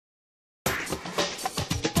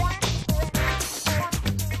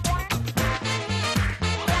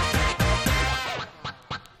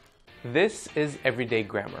This is Everyday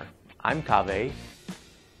Grammar. I'm Kaveh.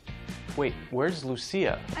 Wait, where's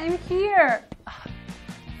Lucia? I'm here.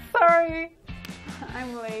 Sorry,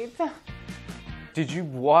 I'm late. Did you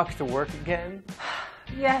walk to work again?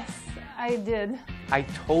 Yes, I did. I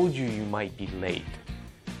told you you might be late.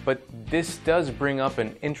 But this does bring up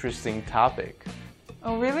an interesting topic.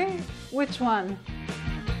 Oh, really? Which one?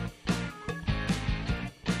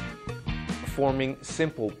 Forming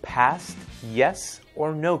simple past yes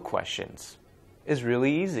or no questions is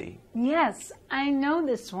really easy. Yes, I know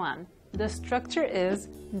this one. The structure is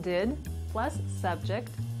did plus subject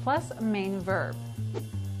plus main verb.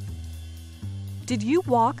 Did you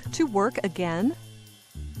walk to work again?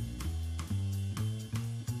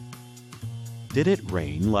 Did it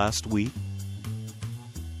rain last week?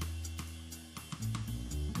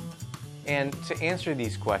 And to answer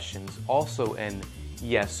these questions, also in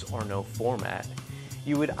yes or no format,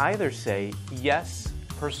 you would either say yes,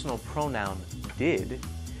 personal pronoun did,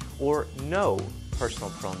 or no, personal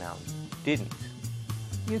pronoun didn't.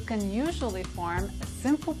 You can usually form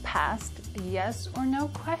simple past yes or no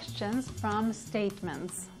questions from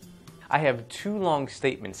statements. I have two long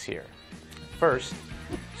statements here. First,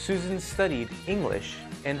 Susan studied English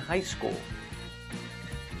in high school.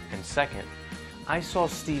 And second, I saw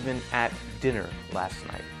Stephen at dinner last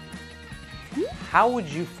night. How would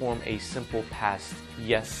you form a simple past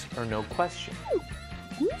yes or no question?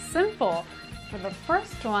 Simple. For the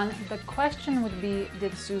first one, the question would be,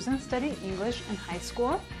 did Susan study English in high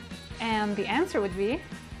school? And the answer would be,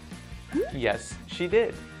 Yes, she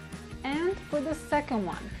did. and for the second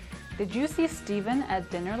one, did you see Stephen at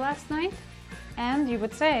dinner last night? And you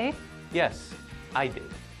would say, Yes, I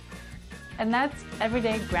did. and that's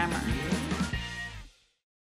everyday grammar.